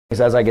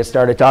as I get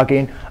started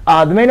talking.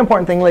 The main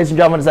important thing, ladies and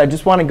gentlemen, is I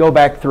just want to go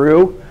back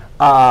through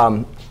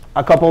a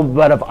couple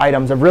of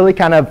items of really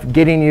kind of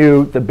getting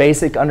you the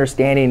basic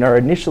understanding, or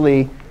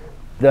initially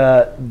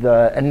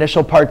the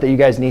initial part that you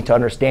guys need to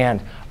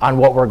understand on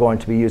what we're going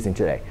to be using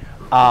today.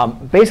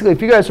 Basically,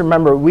 if you guys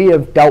remember, we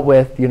have dealt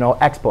with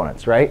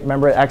exponents, right?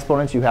 Remember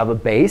exponents, you have a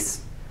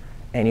base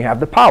and you have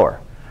the power.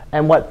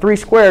 And what 3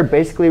 squared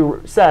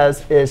basically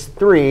says is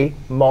 3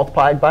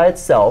 multiplied by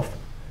itself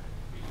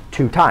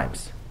 2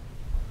 times.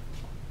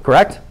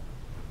 Correct?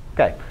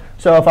 OK.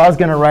 So if I was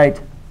going to write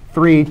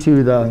 3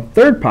 to the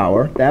 3rd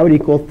power, that would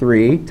equal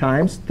 3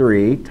 times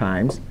 3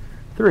 times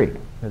 3.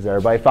 Does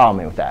everybody follow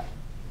me with that?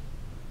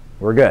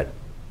 We're good.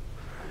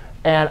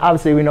 And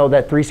obviously, we know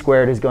that 3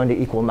 squared is going to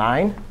equal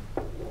 9.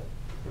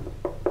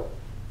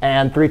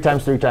 And 3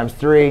 times 3 times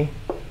 3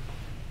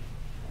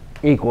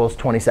 equals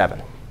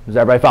 27. Does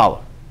everybody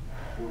follow?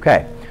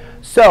 OK.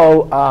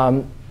 So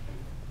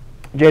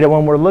Jada,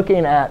 when we're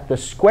looking at the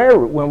square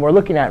root, when we're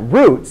looking at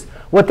roots,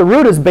 what the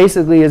root is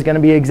basically is going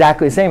to be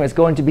exactly the same. It's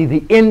going to be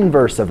the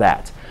inverse of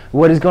that.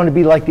 What is going to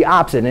be like the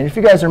opposite? And if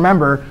you guys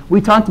remember,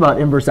 we talked about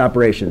inverse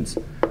operations.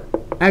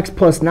 X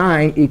plus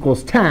 9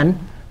 equals 10.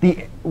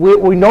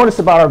 What we noticed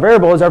about our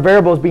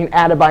variable is being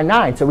added by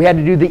 9. So we had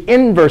to do the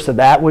inverse of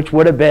that, which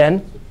would have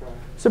been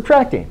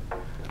subtracting.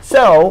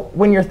 So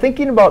when you're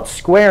thinking about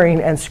squaring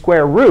and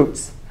square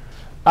roots,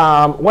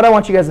 what I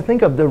want you guys to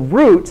think of, the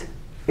root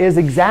is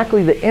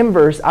exactly the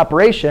inverse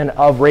operation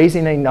of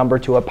raising a number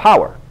to a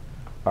power.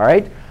 All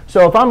right?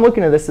 So if I'm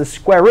looking at this as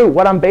square root,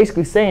 what I'm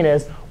basically saying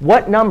is,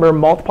 what number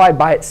multiplied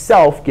by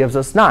itself gives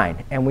us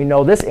 9? And we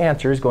know this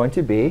answer is going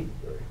to be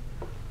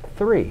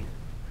 3.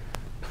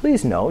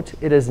 Please note,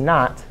 it is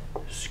not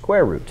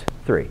square root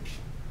 3.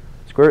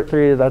 Square root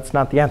 3, that's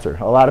not the answer.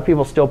 A lot of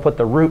people still put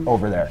the root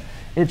over there.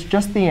 It's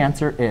just the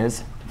answer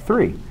is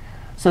 3.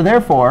 So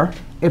therefore,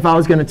 if I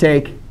was going to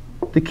take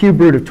the cube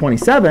root of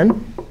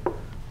 27,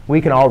 we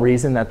can all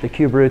reason that the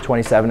cube root of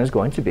 27 is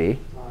going to be,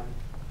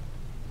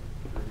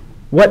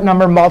 what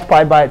number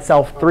multiplied by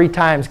itself 3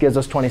 times gives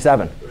us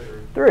 27?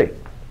 3. Is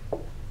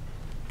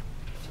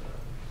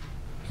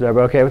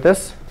everybody OK with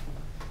this?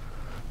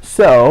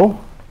 So